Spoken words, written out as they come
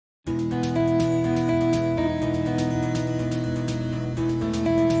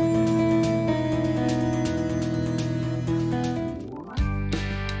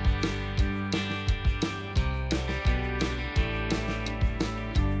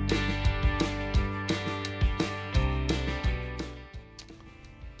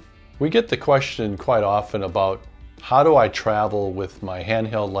We get the question quite often about how do I travel with my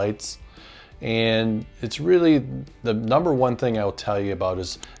handheld lights? And it's really the number one thing I will tell you about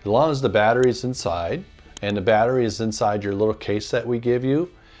is as long as the battery is inside and the battery is inside your little case that we give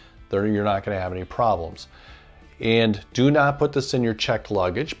you, you're not going to have any problems. And do not put this in your checked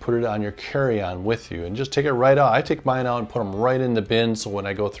luggage. Put it on your carry-on with you and just take it right out. I take mine out and put them right in the bin so when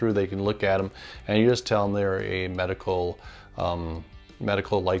I go through they can look at them and you just tell them they're a medical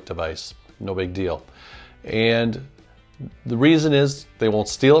light device. No big deal. And the reason is they won't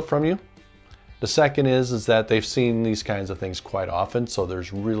steal it from you. The second is that they've seen these kinds of things quite often, so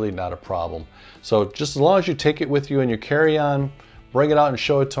there's really not a problem. So just as long as you take it with you in your carry-on, bring it out and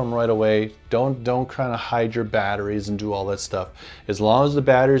show it to them right away. Don't kind of hide your batteries and do all that stuff. As long as the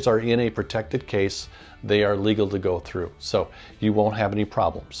batteries are in a protected case, they are legal to go through. So you won't have any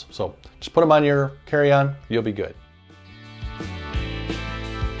problems. So just put them on your carry-on, you'll be good.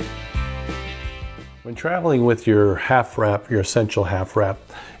 When traveling with your half wrap, your essential half wrap,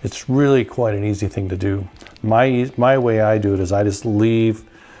 it's really quite an easy thing to do. My way I do it is I just charge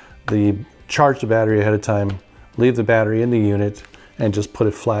the battery ahead of time, leave the battery in the unit, and just put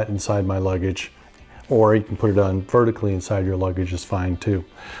it flat inside my luggage. Or you can put it on vertically inside your luggage is fine too.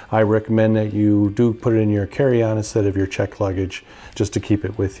 I recommend that you do put it in your carry-on instead of your checked luggage just to keep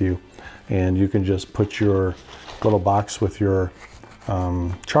it with you. And you can just put your little box with your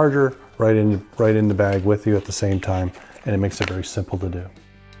charger right in the bag with you at the same time, and it makes it very simple to do.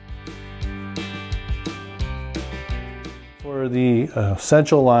 For the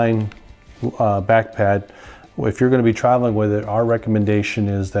Essential Line back pad, if you're going to be traveling with it, our recommendation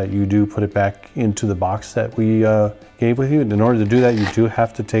is that you do put it back into the box that we gave with you. In order to do that, you do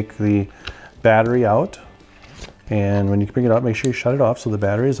have to take the battery out, and when you bring it out, make sure you shut it off so the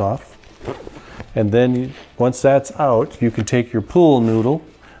battery is off. And then once that's out, you can take your pool noodle,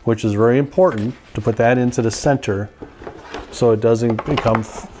 which is very important to put that into the center so it doesn't become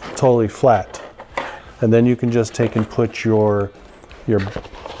totally flat. And then you can just take and put your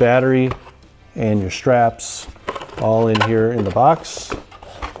battery and your straps all in here in the box.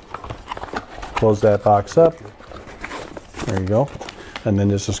 Close that box up. There you go. And then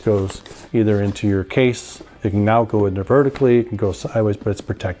this just goes either into your case. It can now go in there vertically, it can go sideways, but it's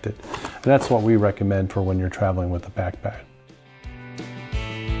protected. And that's what we recommend for when you're traveling with a backpack.